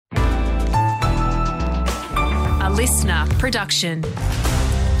listener production.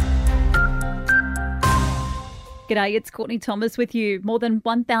 G'day, it's Courtney Thomas with you. More than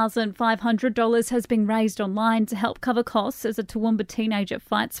 $1,500 has been raised online to help cover costs as a Toowoomba teenager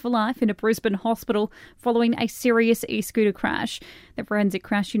fights for life in a Brisbane hospital following a serious e-scooter crash. The Forensic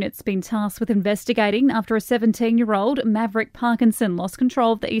Crash Unit's been tasked with investigating after a 17-year-old, Maverick Parkinson, lost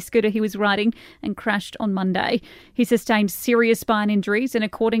control of the e-scooter he was riding and crashed on Monday. He sustained serious spine injuries and,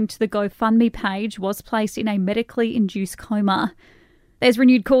 according to the GoFundMe page, was placed in a medically induced coma. There's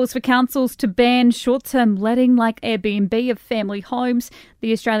renewed calls for councils to ban short-term letting like Airbnb of family homes.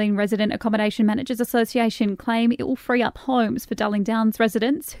 The Australian Resident Accommodation Managers Association claim it will free up homes for Darling Downs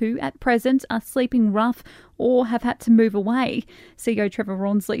residents who at present are sleeping rough or have had to move away. CEO Trevor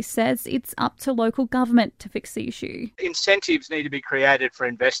Rawnsley says it's up to local government to fix the issue. Incentives need to be created for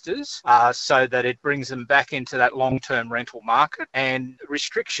investors so that it brings them back into that long-term rental market, and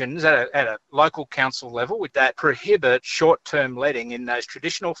restrictions at a local council level that prohibit short-term letting in those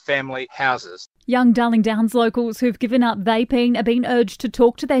traditional family houses. Young Darling Downs locals who've given up vaping are being urged to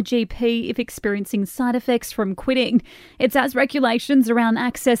talk to their GP if experiencing side effects from quitting. It's as regulations around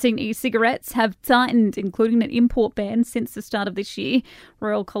accessing e-cigarettes have tightened, including an import ban since the start of this year.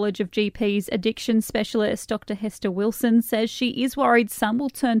 Royal College of GPs addiction specialist Dr. Hester Wilson says she is worried some will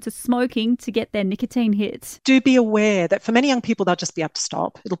turn to smoking to get their nicotine hit. Do be aware that for many young people, they'll just be able to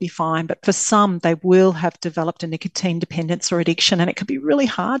stop. It'll be fine. But for some, they will have developed a nicotine dependence or addiction, and it can be really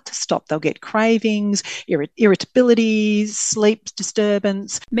hard to stop. They'll get cravings, irritability, sleep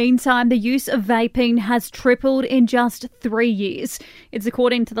disturbance. Meantime, the use of vaping has tripled in just 3 years. It's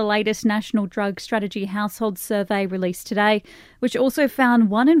according to the latest National Drug Strategy Household Survey released today, which also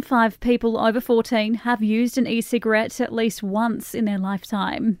found 1 in 5 people over 14 have used an e-cigarette at least once in their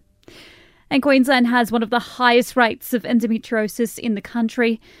lifetime. And Queensland has one of the highest rates of endometriosis in the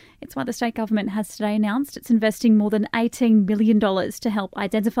country. It's why the state government has today announced it's investing more than $18 million to help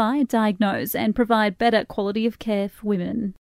identify, diagnose and provide better quality of care for women.